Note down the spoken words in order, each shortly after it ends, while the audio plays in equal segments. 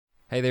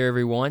Hey there,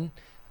 everyone.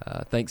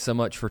 Thanks so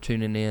much for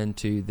tuning in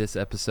to this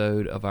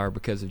episode of our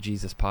Because of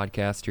Jesus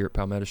podcast here at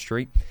Palmetto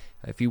Street.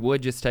 If you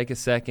would just take a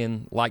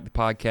second, like the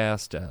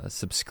podcast,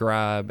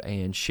 subscribe,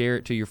 and share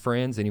it to your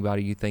friends,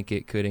 anybody you think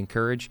it could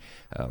encourage,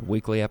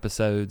 weekly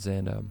episodes,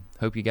 and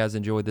hope you guys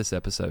enjoyed this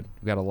episode.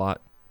 We've got a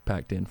lot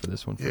packed in for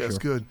this one. It's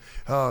good.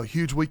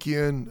 Huge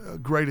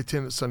weekend, great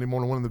attendance Sunday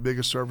morning, one of the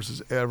biggest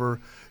services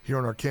ever here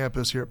on our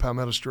campus here at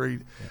Palmetto Street.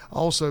 Yeah.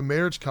 Also,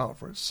 marriage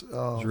conference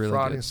really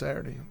Friday good. And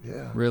Saturday.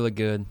 Yeah, really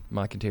good.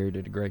 Mike and Terry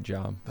did a great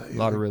job. A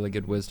lot of really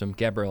good wisdom.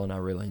 Gabrielle and I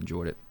really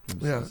enjoyed it.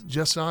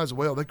 Jess and I as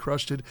well. They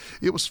crushed it.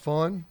 It was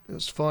fun. It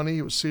was funny.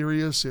 It was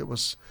serious. It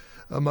was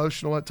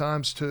emotional at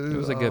times too. It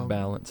was a good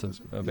balance of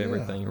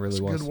everything. It really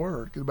was. Good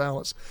word, good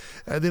balance.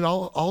 And then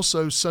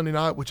also Sunday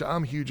night, which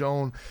I'm huge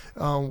on,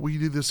 we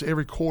do this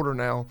every quarter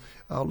now,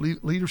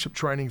 leadership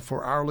training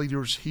for our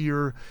leaders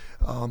here.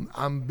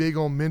 I'm big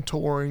on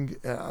mentoring.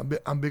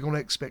 I'm big on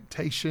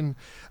expectation,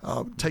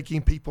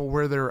 taking people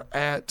where they're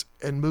at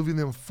and moving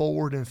them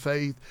forward in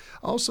faith,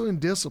 also in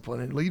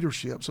discipline and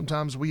leadership.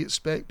 Sometimes we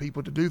expect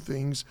people to do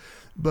things,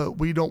 but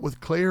we don't with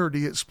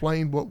clarity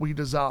explain what we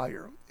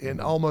desire and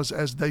almost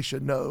as they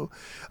should know.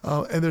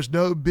 And there's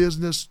no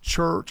business,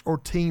 church, or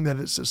team that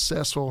is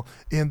successful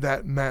in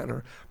that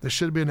manner. There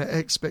should have been an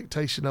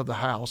expectation of the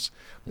house.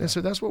 Yeah. And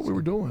so that's what we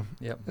were doing.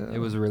 Yep. It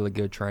was a really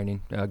good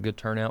training, good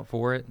turnout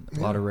for it. A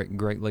lot of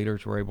great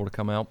leaders were able to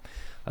come out.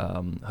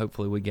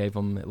 Hopefully we gave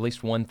them at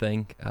least one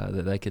thing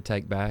that they could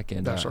take back,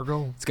 and that's our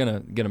goal. It's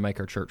gonna make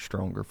our church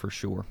stronger for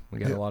sure. We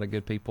got a lot of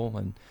good people,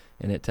 and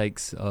it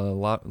takes a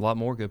lot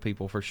more good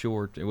people for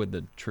sure with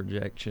the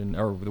projection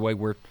or the way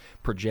we're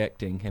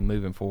projecting and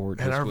moving forward,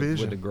 and our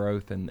vision, with the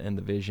growth and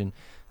the vision.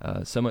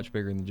 So much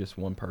bigger than just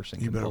one person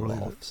can pull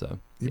off. So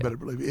you better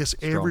believe it. It's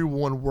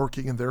everyone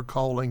working in their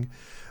calling.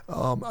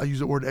 I use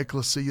the word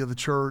ecclesia, the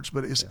church,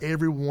 but it's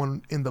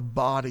everyone in the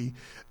body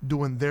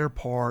doing their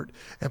part,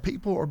 and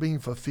people are being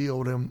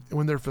fulfilled. And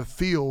when they're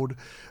fulfilled,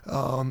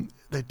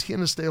 they tend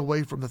to stay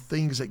away from the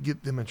things that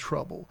get them in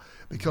trouble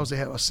because they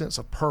have a sense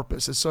of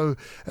purpose. And so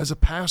as a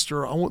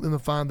pastor, I want them to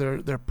find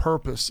their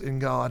purpose in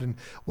God and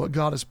what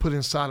God has put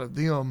inside of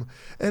them.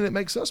 And it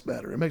makes us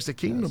better. It makes the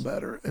kingdom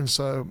better. And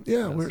so,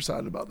 we're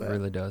excited about that. It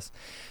really does.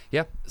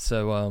 Yeah.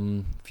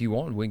 So if you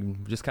want, we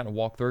can just kind of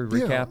walk through,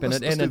 recap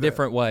in a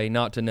different way,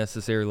 not to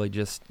necessarily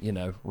just,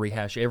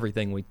 rehash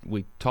everything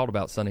we talked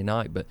about Sunday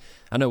night. But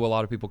I know a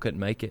lot of people couldn't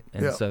make it.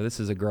 And so this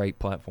is a great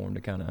platform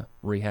to kind of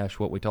rehash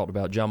what we talked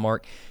about. John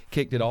Mark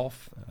kicked it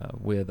off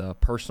with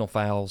personal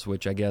fouls,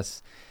 which I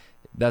guess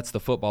that's the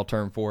football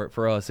term for it.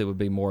 For us, it would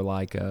be more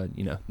like,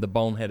 the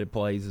boneheaded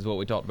plays is what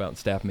we talked about in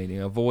staff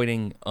meeting,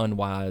 avoiding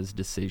unwise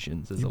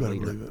decisions as a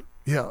leader. Believe it.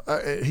 Yeah,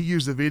 he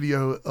used the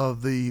video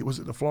of the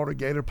Florida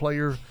Gator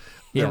player?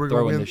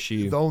 Throwing the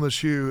shoe. Throwing the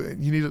shoe.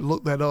 You need to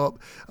look that up.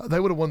 They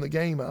would have won the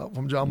game out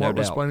from John Mark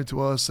explaining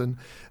to us. And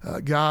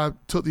guy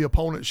took the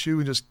opponent's shoe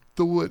and just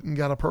threw it and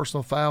got a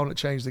personal foul, and it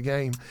changed the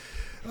game.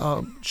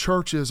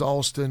 Churches,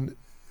 Austin,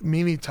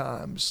 many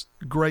times,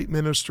 great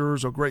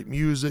ministers or great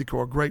music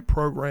or a great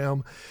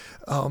program,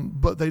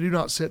 but they do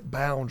not set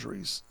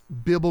boundaries,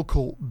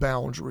 biblical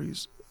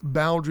boundaries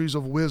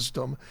of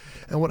wisdom.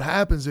 And what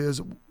happens is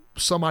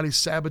somebody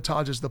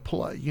sabotages the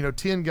play.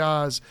 10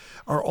 guys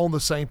are on the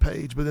same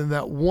page, but then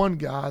that one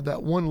guy,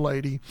 that one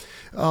lady,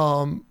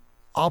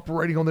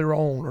 operating on their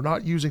own or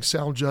not using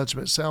sound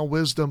judgment, sound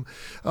wisdom.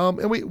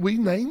 And we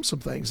named some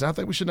things. I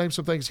think we should name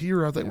some things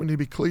here. I think we need to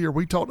be clear.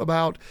 We talked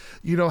about,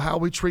 how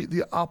we treat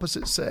the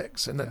opposite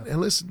sex. And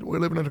listen, we're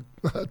living in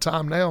a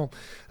time now,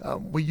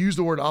 we use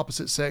the word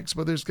opposite sex,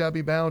 but there's got to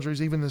be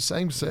boundaries even in the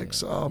same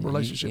sex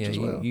relationships as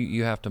well.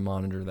 You have to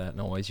monitor that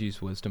and always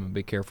use wisdom and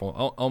be careful.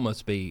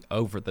 Almost be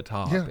over the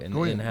top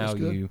in how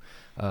you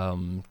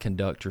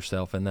conduct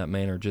yourself in that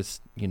manner.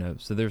 Just,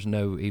 so there's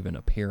no even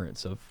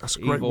appearance of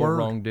evil or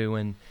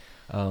wrongdoing.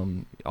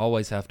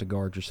 Always have to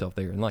guard yourself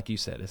there. And like you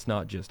said, it's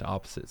not just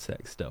opposite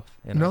sex stuff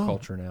in our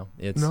culture now.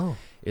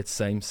 It's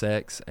same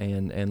sex,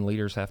 and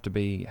leaders have to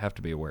be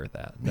aware of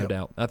that. No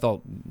doubt. I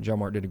thought John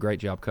Mark did a great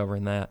job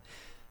covering that.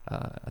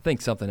 I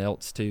think something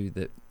else too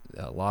that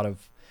a lot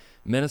of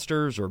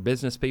ministers or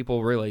business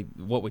people, really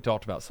what we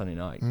talked about Sunday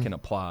night, can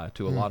apply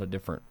to a lot of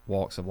different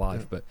walks of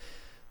life. But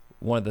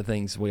one of the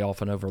things we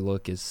often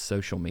overlook is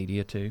social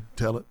media too.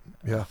 Tell it.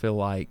 Yeah. I feel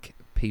like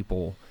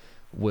people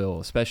will,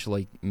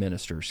 especially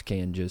ministers,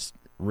 can just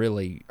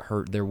really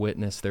hurt their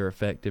witness, their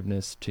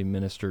effectiveness to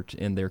minister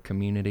in their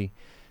community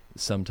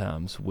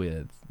sometimes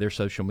with their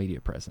social media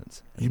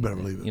presence. You better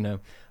believe it.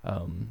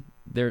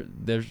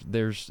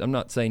 There's I'm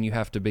not saying you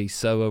have to be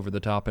so over the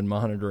top in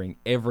monitoring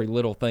every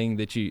little thing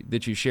that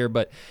you share,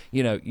 but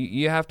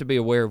you have to be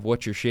aware of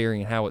what you're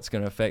sharing and how it's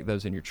going to affect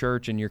those in your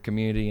church and your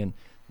community. And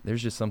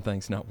there's just some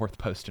things not worth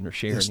posting or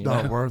sharing. It's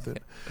not worth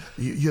it.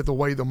 You have to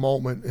wait the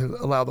moment and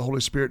allow the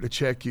Holy Spirit to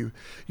check you.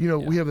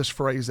 We have this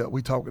phrase that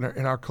we talk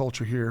in our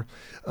culture here.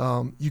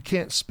 You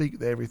can't speak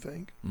to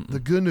everything. The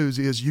good news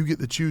is you get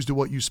to choose to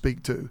what you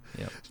speak to.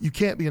 You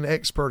can't be an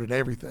expert at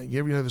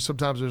everything.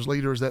 Sometimes there's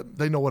leaders that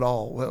they know it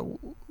all. Well,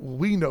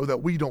 we know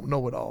that we don't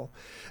know it all.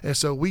 And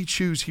so we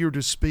choose here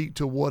to speak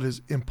to what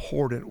is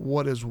important,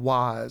 what is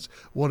wise,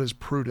 what is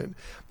prudent.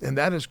 And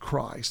that is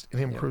Christ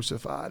and Him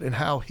crucified and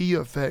how He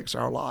affects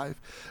our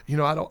life.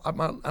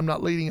 I'm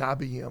not leading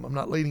IBM. I'm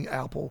not leading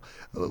Apple.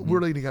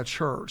 We're leading a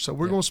church. So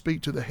we're going to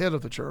speak to the head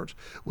of the church,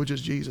 which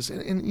is Jesus.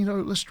 And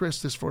let's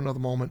stress this for another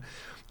moment.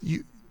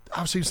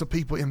 I've seen some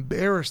people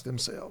embarrass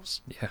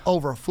themselves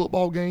over a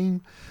football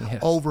game,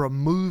 over a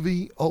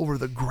movie, over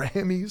the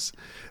Grammys.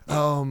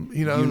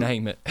 You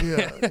name it.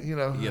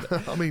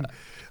 I mean,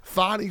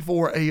 fighting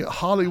for a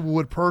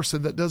Hollywood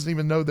person that doesn't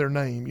even know their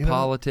name.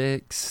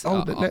 Politics.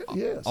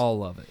 Yes.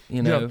 All of it.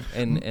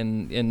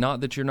 And not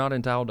that you're not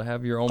entitled to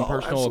have your own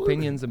personal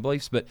opinions and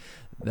beliefs, but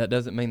that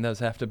doesn't mean those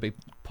have to be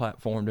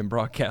platformed and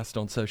broadcast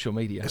on social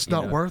media. It's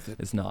not worth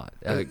it. It's not.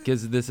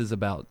 Because this is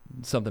about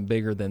something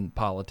bigger than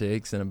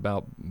politics and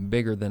about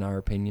bigger than our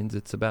opinions.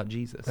 It's about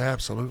Jesus.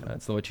 Absolutely.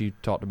 That's what you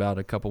talked about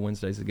a couple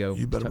Wednesdays ago.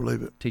 You better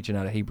believe it. Teaching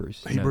out of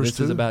Hebrews. Hebrews this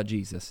is about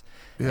Jesus.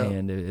 Yeah.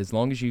 And as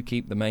long as you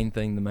keep the main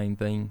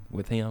thing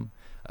with Him,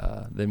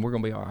 then we're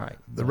going to be all right.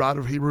 The writer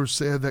of Hebrews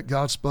said that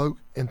God spoke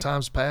in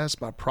times past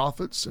by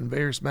prophets in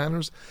various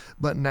manners,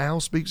 but now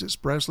speaks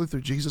expressly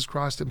through Jesus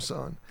Christ, His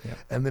Son. Yeah.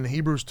 And then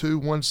Hebrews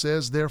 2:1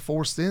 says,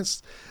 therefore,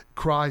 since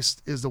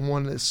Christ is the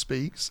one that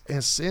speaks,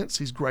 and since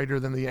He's greater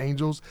than the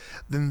angels,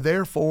 then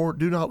therefore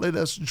do not let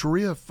us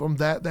drift from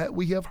that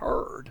we have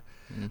heard.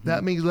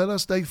 That means let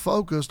us stay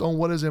focused on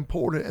what is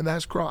important, and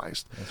that's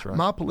Christ. That's right.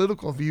 My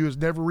political view has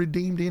never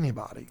redeemed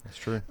anybody. That's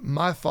true.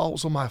 My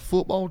thoughts on my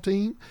football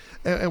team,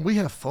 and we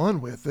have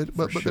fun with it,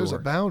 but there's a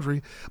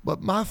boundary.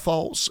 But my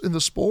thoughts in the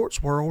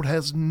sports world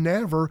has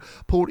never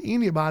pulled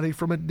anybody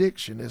from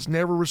addiction. It's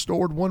never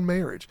restored one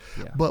marriage.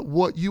 Yeah. But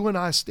what you and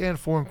I stand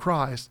for in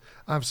Christ,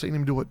 I've seen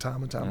Him do it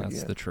time and time again.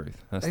 That's the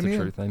truth. That's Amen. the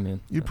truth.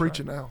 Amen. You That's preach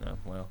right. it now. Oh,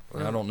 well,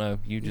 I don't know.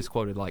 You just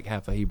quoted like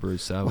half of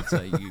Hebrews, so I would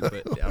say you,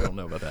 but I don't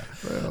know about that.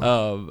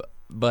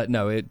 But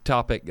no,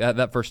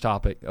 that first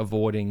topic,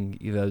 avoiding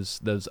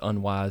those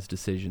unwise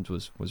decisions,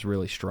 was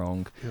really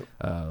strong. Yep.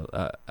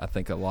 I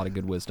think a lot of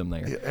good wisdom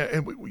there. Yeah,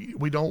 and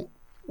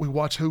we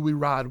watch who we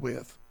ride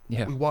with.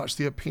 Yeah. We watch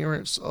the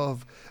appearance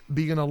of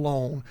being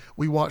alone.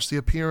 We watch the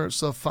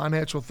appearance of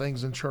financial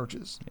things in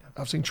churches. Yeah.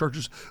 I've seen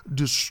churches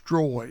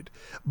destroyed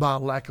by a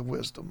lack of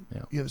wisdom.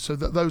 Yeah. So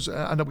those,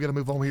 I know we got to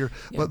move on here,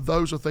 but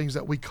those are things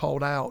that we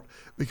called out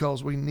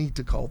because we need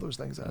to call those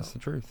things out. That's the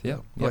truth. Yeah.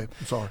 I'm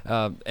sorry.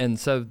 And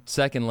so,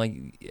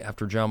 secondly,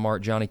 after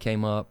Johnny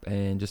came up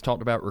and just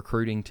talked about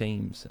recruiting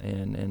teams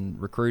and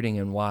recruiting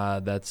and why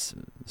that's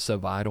so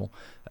vital.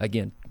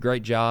 Again,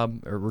 great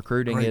job.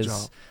 Recruiting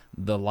is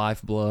the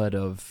lifeblood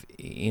of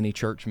any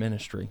church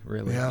ministry,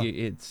 really. Yeah.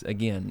 It's,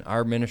 again,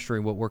 our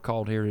ministry, what we're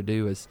called here to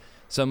do is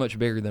so much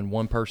bigger than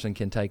one person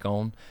can take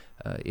on.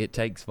 It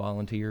takes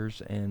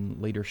volunteers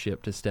and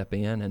leadership to step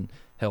in and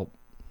help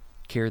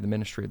carry the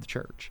ministry of the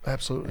church.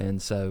 Absolutely.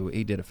 And so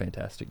he did a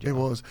fantastic job. It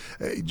was.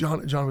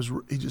 John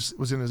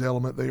was in his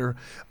element there.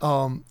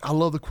 I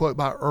love the quote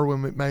by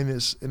Erwin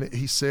McManus, and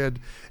he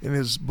said in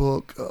his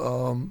book,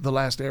 The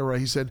Last Era,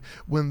 he said,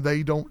 when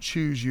they don't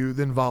choose you,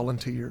 then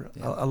volunteer.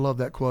 Yeah. I love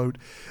that quote.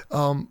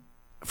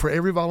 For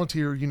every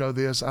volunteer,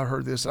 this, I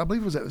heard this, I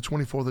believe it was at the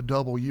 24 The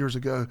Double years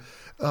ago.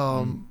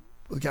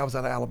 The guy was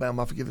out of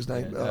Alabama. I forget his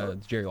name.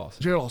 Jerry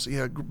Lawson. Jerry Lawson,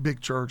 yeah, big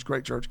church,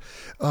 great church.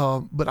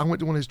 But I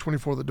went to one of his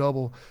 24 The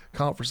Double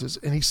conferences,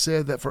 and he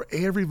said that for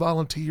every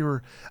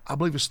volunteer, I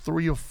believe it's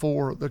 3 or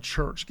 4 the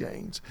church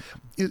gains.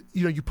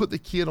 You put the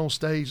kid on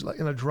stage like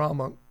in a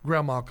drama,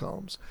 grandma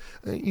comes.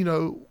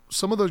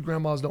 Some of those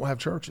grandmas don't have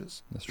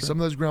churches. That's true. Some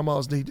of those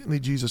grandmas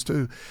need Jesus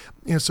too.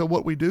 And so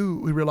what we do,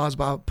 we realize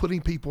by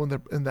putting people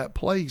in that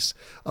place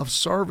of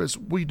service,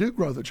 we do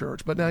grow the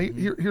church. But now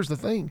here's the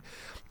thing.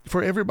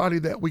 For everybody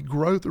that we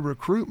grow through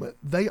recruitment,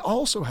 they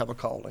also have a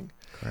calling.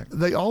 Correct.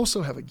 They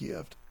also have a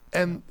gift.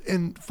 And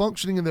in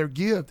functioning in their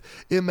gift,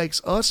 it makes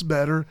us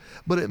better,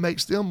 but it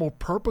makes them more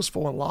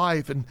purposeful in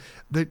life, and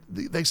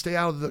they stay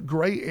out of the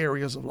gray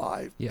areas of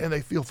life, and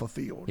they feel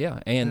fulfilled. Yeah,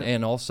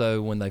 and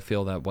also when they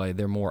feel that way,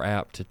 they're more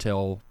apt to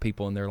tell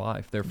people in their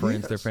life, their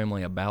friends, their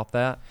family about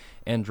that,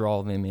 and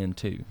draw them in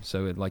too.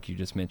 So, like you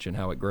just mentioned,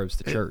 how it grows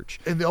the church.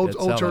 And the old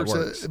church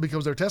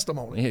becomes their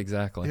testimony. Yeah,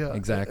 exactly. Yeah,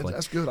 exactly.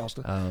 That's good,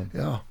 Austin.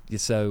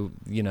 So,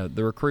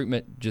 the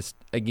recruitment, just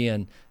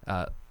again,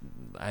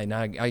 and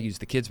I use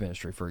the kids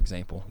ministry for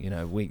example.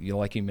 We,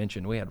 like you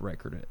mentioned, we had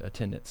record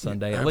attendance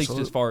Sunday, at least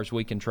as far as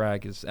we can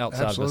track, is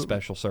outside of a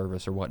special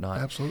service or whatnot.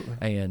 Absolutely.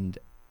 And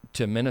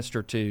to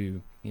minister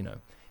to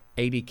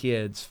 80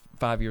 kids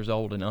 5 years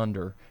old and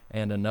under,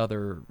 and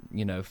another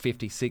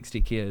 50,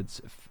 60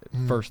 kids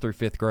first through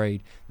fifth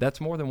grade,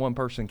 that's more than one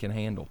person can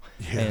handle.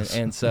 Yes.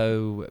 And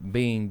so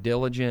being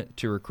diligent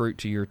to recruit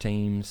to your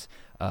teams,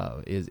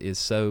 is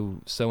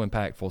so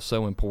impactful,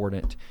 so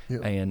important.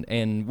 Yep.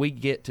 And we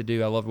get to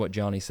do, I love what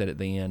Johnny said at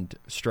the end,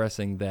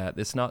 stressing that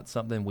it's not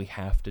something we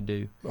have to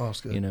do,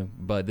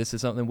 but this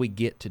is something we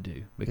get to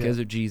do. Because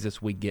of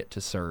Jesus, we get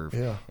to serve.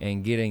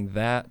 And getting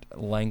that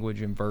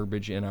language and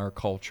verbiage in our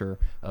culture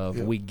of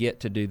we get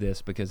to do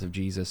this because of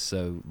Jesus,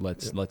 so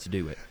let's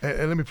do it.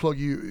 And let me plug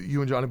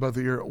you and Johnny both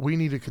here. We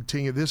need to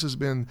continue. This has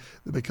been,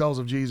 because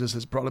of Jesus,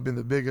 has probably been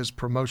the biggest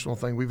promotional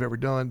thing we've ever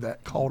done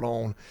that caught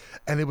on.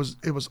 And it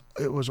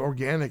was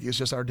organic. It's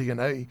just our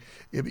DNA.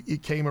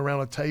 It came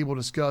around a table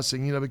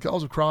discussing,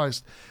 because of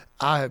Christ,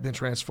 I have been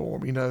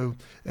transformed, and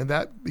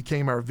that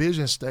became our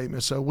vision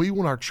statement. So we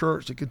want our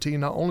church to continue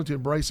not only to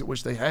embrace it,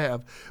 which they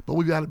have, but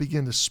we've got to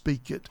begin to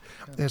speak it.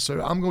 And so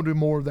I'm going to do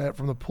more of that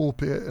from the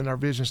pulpit in our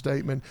vision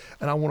statement,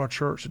 and I want our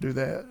church to do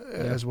that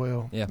as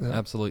well. Yeah,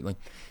 absolutely.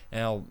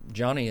 Now,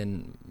 Johnny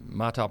and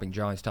my topic,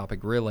 Johnny's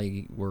topic,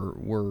 really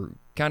were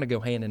kind of go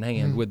hand in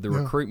hand with the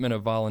recruitment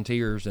of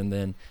volunteers. And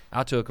then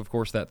I took, of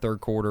course, that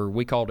third quarter.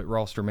 We called it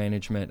roster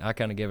management. I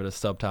kind of gave it a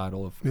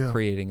subtitle of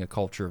creating a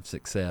culture of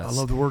success. I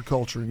love the word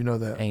culture. You know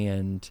that.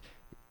 And,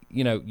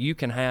 you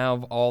can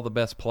have all the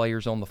best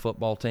players on the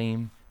football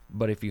team,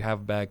 but if you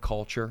have bad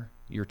culture,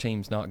 your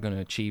team's not going to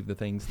achieve the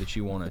things that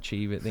you want to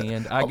achieve at the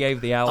end. I gave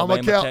the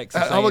Alabama,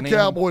 Texas A&M. I'm a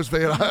Cowboys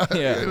fan.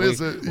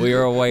 We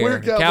are aware.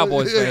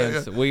 Cowboys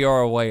fans, we are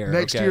aware.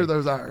 Next year,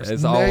 those ours.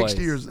 It's next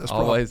year's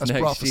always that's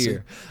next prophecy.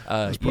 Year.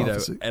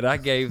 And I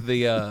gave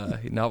the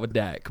not with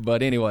Dak,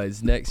 but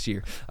anyways, next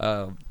year.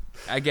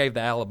 I gave the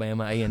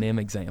Alabama A&M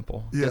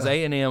example because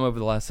A&M over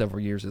the last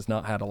several years has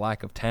not had a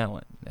lack of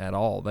talent at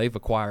all. They've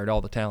acquired all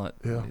the talent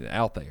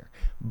out there,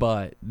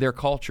 but their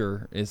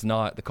culture is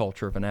not the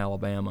culture of an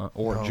Alabama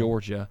or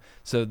Georgia,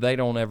 so they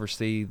don't ever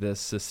see the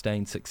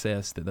sustained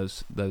success that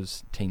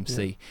those teams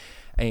see.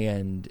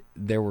 And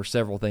there were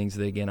several things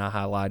that, again, I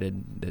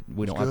highlighted that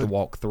we don't have to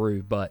walk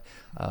through, but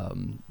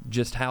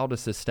just how to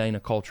sustain a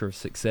culture of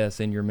success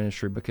in your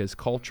ministry, because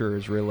culture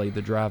is really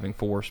the driving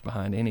force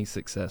behind any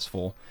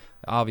successful.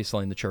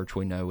 Obviously, in the church,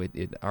 we know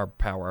our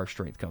power, our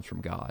strength comes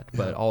from God,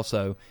 but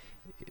also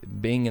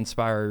being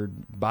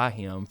inspired by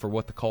Him for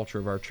what the culture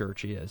of our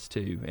church is,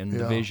 too, and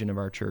the vision of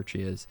our church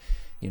is.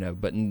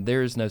 But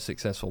there is no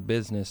successful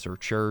business or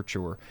church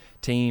or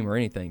team or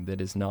anything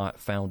that is not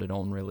founded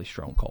on really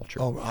strong culture.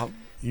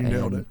 You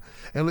nailed it.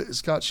 And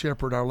Scott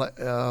Shepard,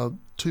 our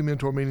 2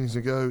 mentor meetings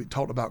ago, he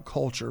talked about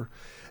culture.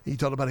 He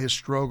talked about his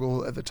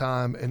struggle at the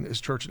time in his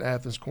church in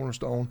Athens,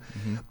 Cornerstone,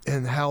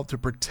 and how to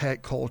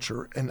protect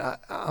culture. And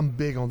I'm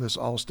big on this,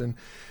 Austin.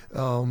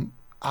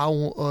 I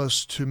want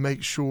us to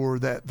make sure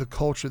that the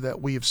culture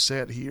that we have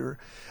set here,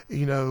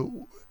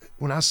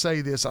 when I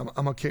say this, I'm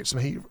going to catch some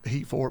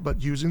heat for it,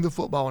 but using the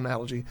football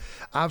analogy,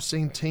 I've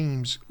seen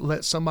teams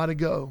let somebody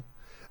go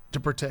to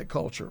protect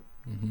culture.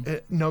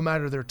 No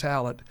matter their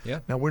talent.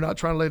 Now, we're not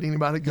trying to let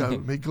anybody go, to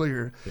be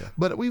clear.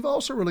 But we've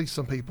also released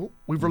some people.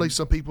 We've released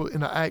some people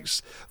in the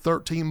Acts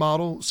 13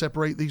 model,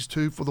 separate these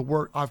two for the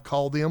work I've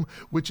called them,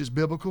 which is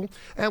biblical.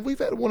 And we've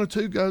had one or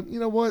two go, you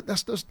know what,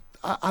 that's just,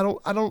 I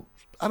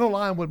don't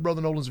line with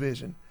Brother Nolan's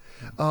vision,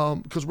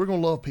 because we're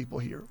going to love people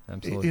here.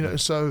 Absolutely.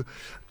 So,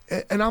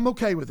 and I'm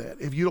okay with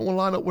that. If you don't want to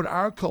line up with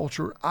our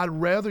culture, I'd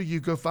rather you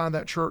go find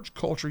that church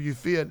culture you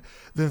fit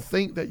than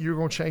think that you're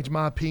going to change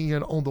my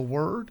opinion on the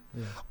Word,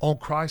 on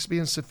Christ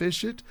being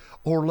sufficient,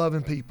 or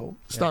loving people.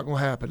 It's not going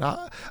to happen.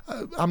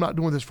 I'm not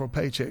doing this for a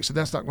paycheck, so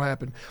that's not going to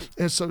happen.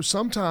 And so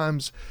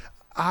sometimes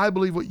I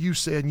believe what you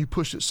said, and you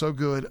pushed it so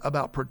good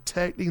about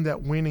protecting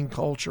that winning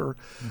culture,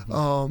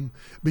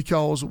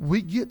 because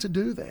we get to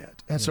do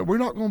that. And so we're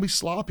not going to be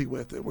sloppy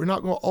with it. We're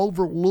not going to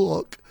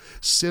overlook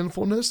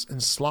sinfulness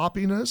and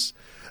sloppiness,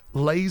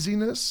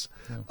 laziness.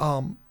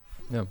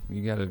 No,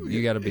 you gotta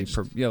be.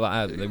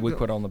 We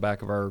put on the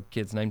back of our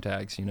kids' name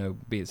tags.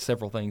 Be it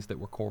several things that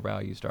were core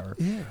values to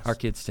our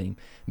kids' team.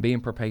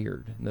 Being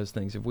prepared, those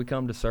things. If we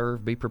come to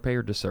serve, be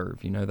prepared to serve.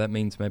 That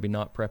means maybe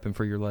not prepping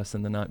for your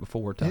lesson the night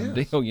before type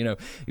deal. You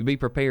be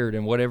prepared,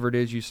 and whatever it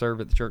is you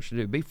serve at the church to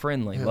do, be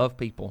friendly, love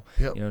people.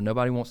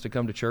 Nobody wants to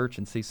come to church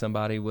and see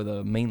somebody with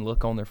a mean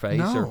look on their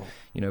face, or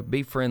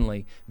be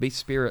friendly, be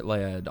spirit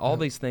led. All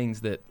these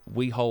things that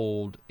we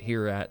hold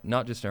here at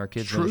not just in our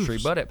kids' ministry,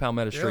 but at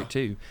Palmetto Street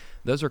too.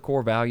 Those are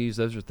core values.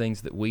 Those are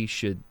things that we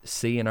should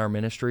see in our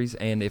ministries.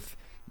 And if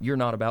you're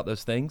not about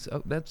those things,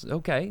 that's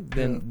okay.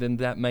 Then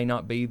that may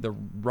not be the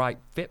right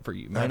fit for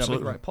you. It may not be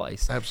the right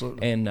place.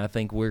 Absolutely. And I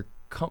think we're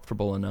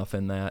comfortable enough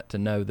in that to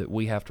know that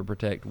we have to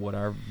protect what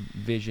our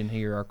vision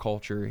here, our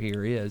culture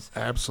here is.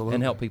 Absolutely.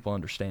 And help people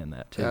understand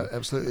that too. Yeah,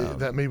 absolutely.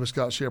 That meeting with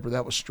Scott Shepard,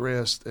 that was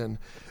stressed. And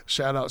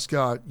shout out,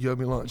 Scott, you owe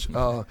me lunch.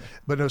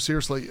 But no,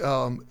 seriously,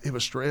 it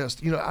was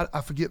stressed. I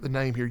forget the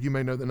name here. You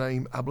may know the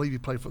name. I believe he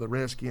played for the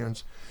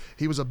Redskins.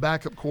 He was a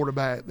backup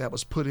quarterback that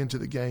was put into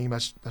the game.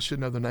 I should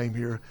know the name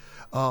here.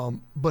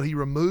 But he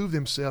removed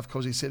himself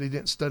because he said he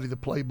didn't study the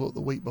playbook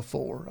the week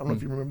before. I don't know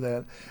if you remember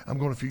that. I'm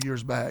going a few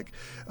years back.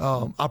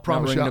 I promise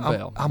promise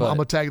you, I'm going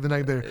to tag the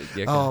name there.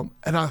 Yeah,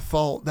 and I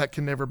thought that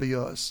can never be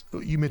us.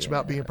 You mentioned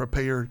about being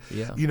prepared.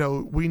 Yeah. You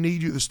know, we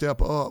need you to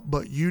step up,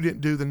 but you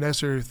didn't do the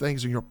necessary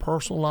things in your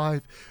personal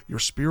life, your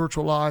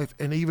spiritual life,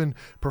 and even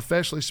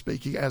professionally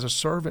speaking, as a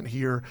servant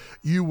here,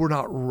 you were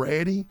not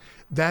ready.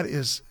 That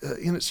is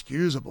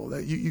inexcusable.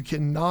 That you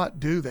cannot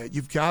do that.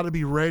 You've got to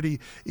be ready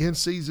in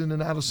season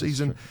and out of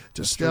season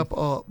to step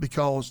up,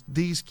 because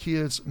these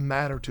kids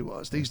matter to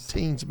us. These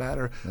teens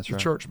matter. The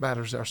church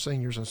matters. Our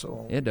seniors and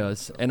so on. It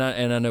does, and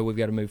I know we've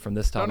got to move from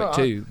this topic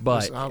too.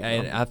 But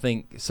I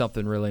think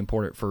something really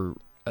important for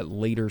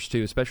leaders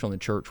too, especially in the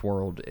church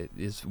world,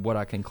 is what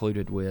I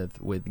concluded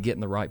with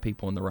getting the right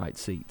people in the right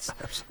seats.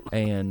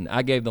 Absolutely. And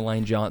I gave the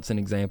Lane Johnson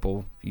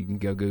example. You can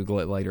go Google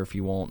it later if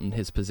you want, and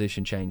his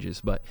position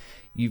changes. But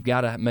you've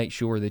got to make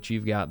sure that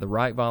you've got the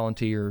right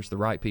volunteers, the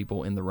right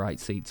people in the right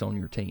seats on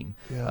your team.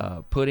 Yeah.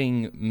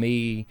 Putting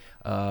me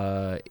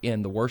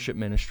in the worship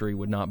ministry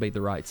would not be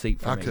the right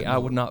seat for me. I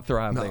would not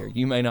thrive there.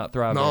 You may not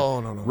thrive there.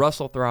 No.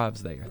 Russell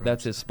thrives there.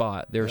 That's his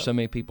spot. There are so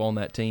many people on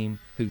that team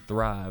who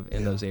thrive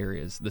in those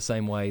areas, the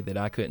same way that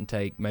I couldn't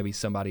take maybe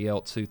somebody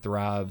else who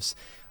thrives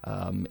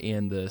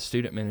in the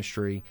student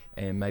ministry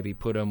and maybe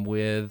put them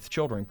with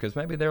children, because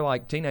maybe they're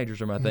like,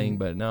 teenagers are my thing,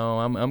 but no,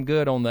 I'm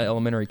good on the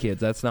elementary kids.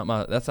 That's not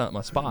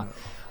my spot.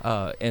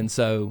 And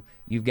so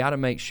you've got to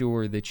make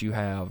sure that you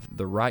have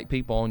the right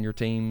people on your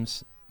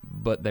teams,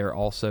 but they're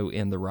also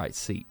in the right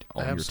seat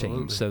on your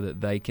team, so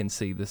that they can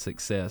see the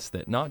success,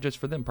 that not just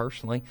for them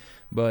personally,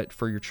 but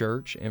for your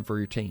church and for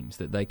your teams,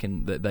 that they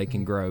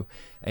can grow.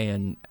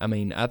 And I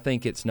mean, I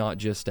think it's not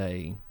just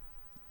a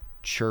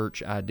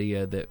church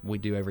idea that we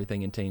do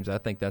everything in teams. I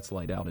think that's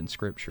laid out in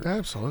Scripture.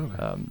 Absolutely.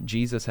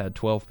 Jesus had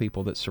 12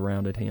 people that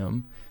surrounded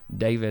him.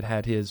 David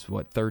had his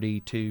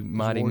 32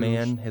 mighty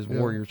men, his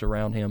warriors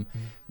around him.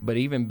 But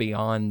even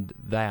beyond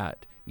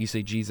that, you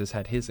see Jesus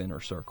had his inner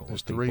circle.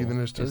 His three and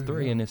his two. His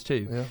three and his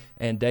two. Yeah.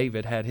 And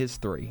David had his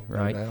three,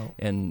 right?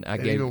 And I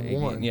gave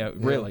one.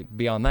 Really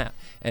beyond that.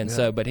 And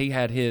so, but he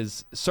had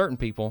his certain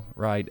people,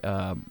 right?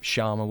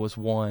 Shammah was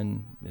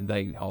one.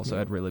 They also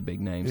had really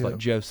big names like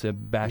Joseph,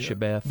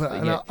 Bashabeth.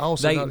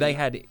 They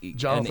had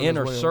an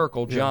inner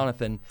circle,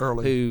 Jonathan,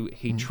 who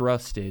he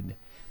trusted.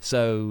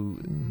 So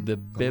the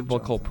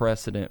biblical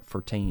precedent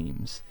for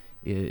teams,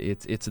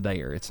 it's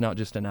there. It's not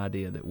just an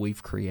idea that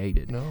we've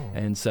created. No.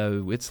 And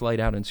so it's laid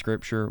out in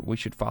Scripture. We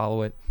should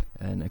follow it.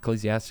 And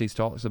Ecclesiastes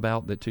talks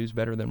about that two's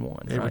better than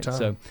one. Every right?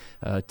 time.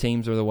 So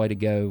teams are the way to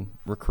go,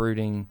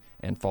 recruiting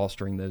and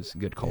fostering those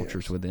good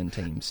cultures within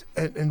teams.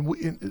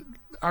 And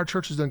our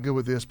church has done good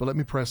with this, but let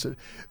me press it.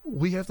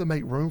 We have to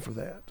make room for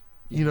that.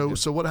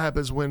 So what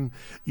happens when,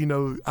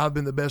 I've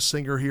been the best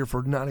singer here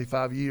for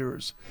 95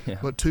 years,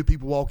 but two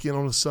people walk in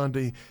on a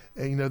Sunday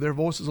and, their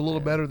voice is a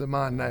little better than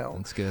mine now.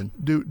 That's good.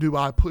 Do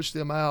I push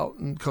them out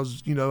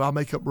because, I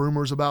make up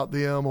rumors about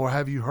them, or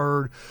have you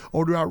heard?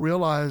 Or do I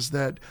realize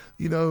that,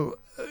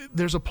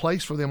 there's a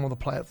place for them on the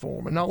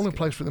platform, and not only a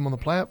place for them on the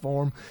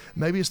platform,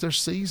 maybe it's their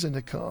season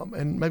to come,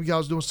 and maybe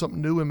God's doing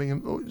something new in me,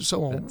 and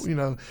so on,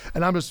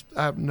 and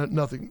I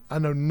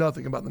know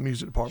nothing about the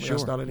music department. Sure.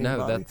 That's not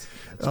anybody.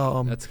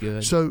 No, that's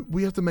good. So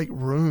we have to make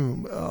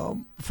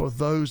room for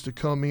those to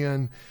come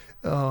in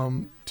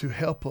to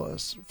help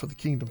us for the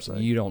kingdom's sake.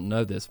 You don't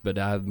know this, but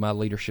my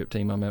leadership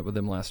team, I met with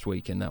them last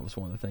week, and that was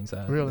one of the things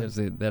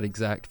that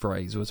exact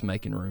phrase was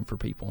making room for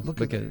people.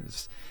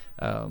 Because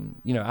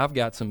I've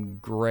got some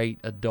great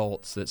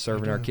adults that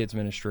serve in our kids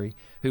ministry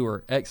who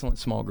are excellent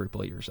small group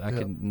leaders. I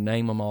can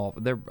name them all.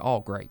 They're all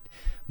great.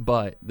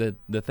 But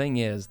the thing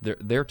is,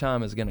 their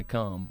time is going to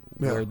come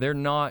where they're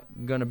not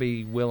going to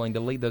be willing to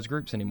lead those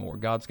groups anymore.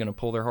 God's going to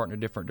pull their heart in a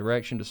different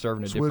direction to serve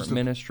in a different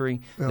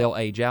ministry. They'll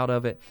age out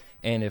of it.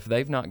 And if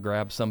they've not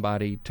grabbed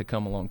somebody to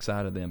come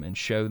alongside of them and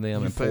show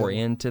them and pour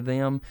into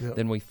them,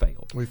 then we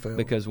failed. We failed.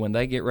 Because when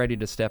they get ready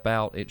to step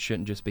out, it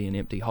shouldn't just be an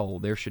empty hole.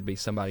 There should be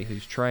somebody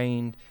who's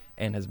trained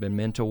and has been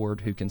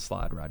mentored who can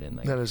slide right in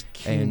there. That is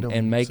kingdom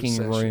and making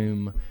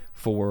succession. room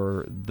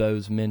for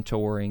those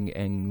mentoring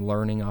and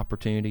learning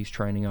opportunities,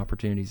 training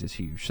opportunities is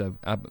huge. So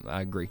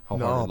I agree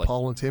wholeheartedly. No,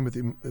 Paul and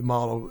Timothy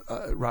model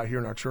right here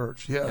in our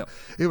church. Yeah,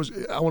 It was.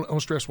 I want to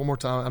stress one more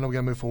time. I know we got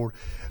to move forward,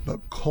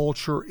 but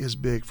culture is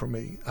big for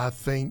me. I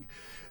think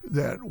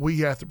that we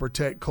have to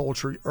protect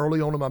culture.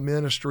 Early on in my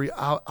ministry,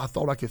 I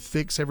thought I could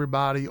fix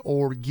everybody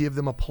or give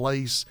them a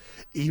place,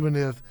 even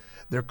if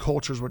their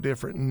cultures were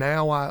different.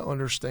 Now I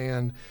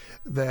understand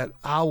that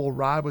I will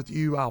ride with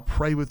you, I'll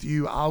pray with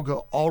you, I'll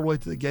go all the way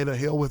to the gate of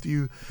hell with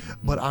you,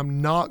 but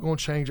I'm not going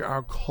to change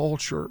our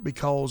culture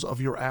because of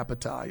your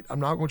appetite.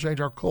 I'm not going to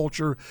change our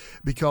culture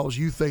because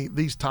you think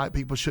these type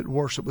people should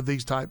worship with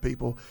these type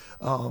people.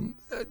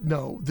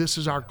 No, this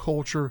is our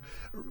culture.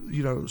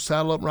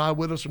 Saddle up and ride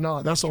with us or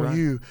not. That's on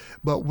you.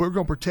 But we're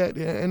going to protect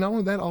it. And not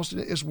only that, Austin,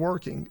 it's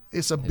working.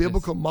 It's a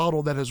biblical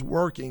model that is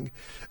working.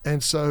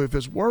 And so if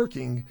it's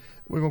working,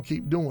 we're going to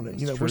keep doing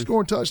it. If we're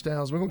scoring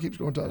touchdowns, we're going to keep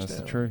scoring touchdowns.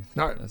 That's the truth.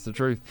 All right. That's the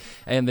truth.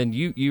 And then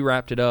you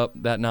wrapped it up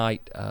that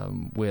night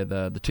with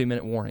the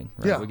 2-minute warning.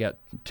 Right? Yeah. We got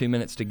 2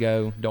 minutes to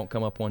go. Don't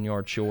come up 1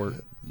 yard short.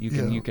 You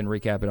can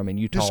recap it. I mean,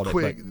 you taught it,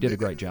 but did a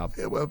great job.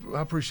 Well,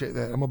 I appreciate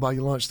that. I'm gonna buy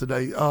you lunch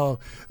today. Cool.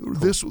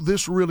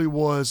 This really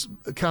was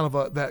kind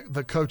of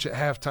the coach at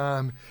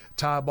halftime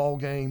tie ball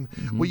game.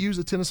 Mm-hmm. We used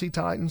the Tennessee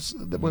Titans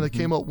when they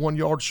came up 1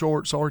 yard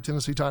short. Sorry,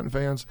 Tennessee Titan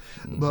fans,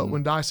 but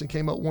when Dyson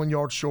came up 1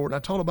 yard short, I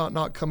taught about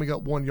not coming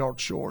up 1 yard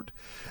short,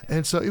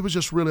 and so it was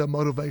just really a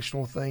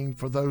motivational thing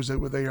for those that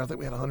were there. I think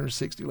we had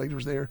 160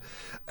 leaders there,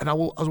 and I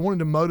was wanting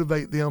to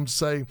motivate them to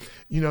say,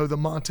 the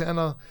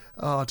Montana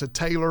to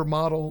Taylor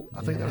model.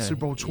 I think that's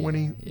Super Bowl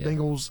 20,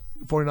 Bengals,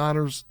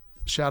 49ers.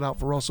 Shout out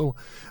for Russell.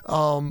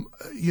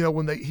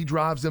 When he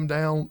drives them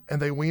down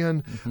and they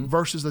win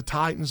versus the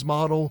Titans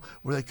model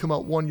where they come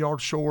up 1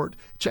 yard short,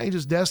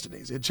 changes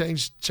destinies. It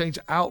changed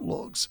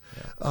outlooks.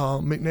 Yeah.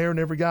 McNair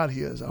never got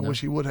his. I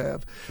wish he would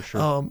have. For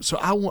sure. So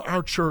I want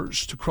our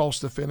church to cross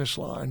the finish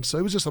line. So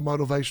it was just a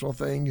motivational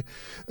thing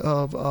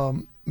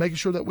of making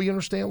sure that we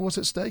understand what's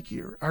at stake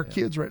here. Our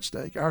kids are at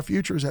stake. Our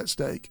future is at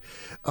stake.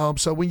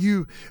 So when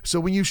you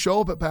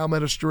show up at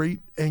Palmetto Street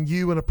and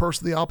you and a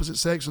person of the opposite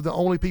sex are the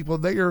only people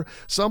there,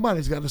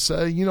 somebody's got to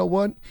say, you know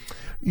what?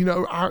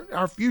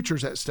 Our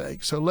future's at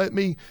stake. So let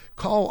me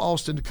call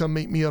Austin to come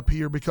meet me up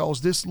here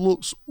because this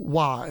looks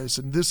wise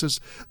and this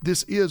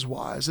is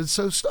wise. And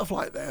so stuff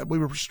like that we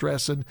were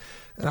stressing,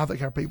 and I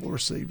think our people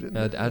received it.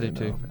 I did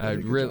too. I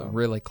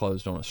really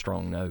closed on a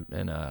strong note,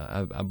 and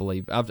I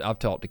believe I've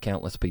talked to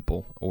countless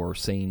people or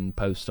seen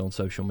posts on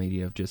social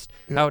media of just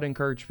how it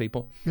encouraged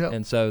people. Yep.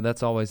 And so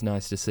that's always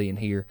nice to see and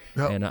hear.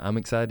 Yep. And I'm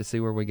excited to see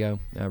where we go.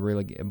 I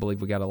really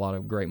believe we got a lot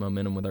of great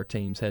momentum with our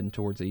teams heading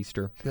towards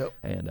Easter. Yep.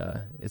 And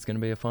it's going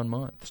to be a fun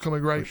month. It's going to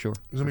be great. For sure.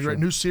 It's going to be great.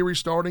 New series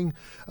starting.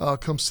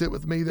 Come sit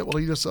with me that will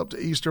lead us up to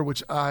Easter,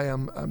 which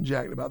I'm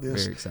jacked about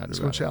this. Very excited. It's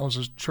going to challenge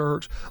the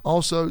church.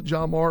 Also,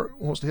 John Mark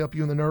wants to help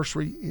you in the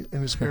nursery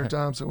in his spare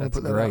time, so I want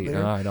to put that out there.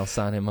 All right, I'll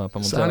sign him up.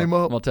 I'm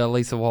going to tell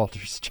Lisa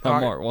Walters.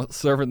 John Mark wants to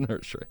serve in the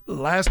nursery.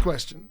 Last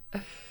question.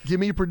 Give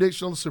me your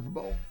prediction on the Super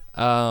Bowl.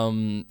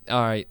 All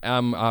right.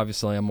 I'm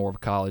more of a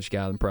college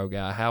guy than pro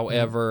guy.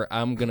 However,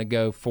 I'm going to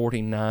go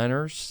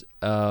 49ers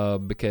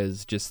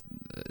because just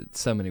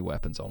so many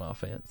weapons on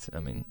offense. I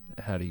mean,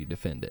 how do you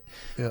defend it?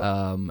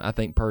 Yeah. I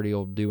think Purdy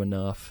will do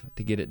enough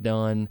to get it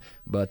done,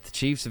 but the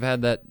Chiefs have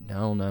had that, I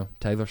don't know,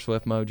 Taylor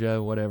Swift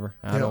mojo, whatever.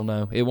 I don't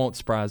know. It won't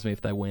surprise me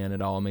if they win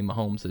at all. I mean,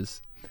 Mahomes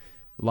is,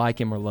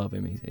 like him or love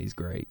him, he's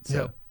great.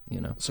 So,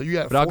 So you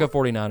got but I'll go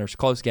 49ers.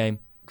 Close game.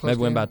 Maybe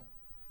win by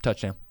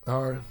touchdown.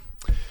 All right.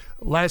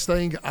 Last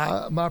thing,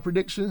 my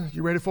prediction.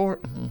 You ready for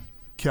it? Mm-hmm.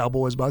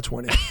 Cowboys by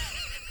 20.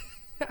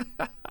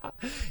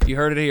 You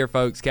heard it here,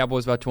 folks.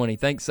 Cowboys by 20.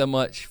 Thanks so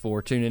much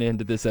for tuning in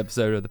to this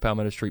episode of the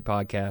Palmetto Street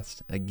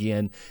Podcast.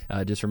 Again,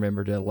 just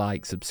remember to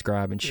like,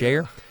 subscribe, and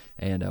share,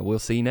 and we'll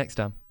see you next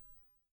time.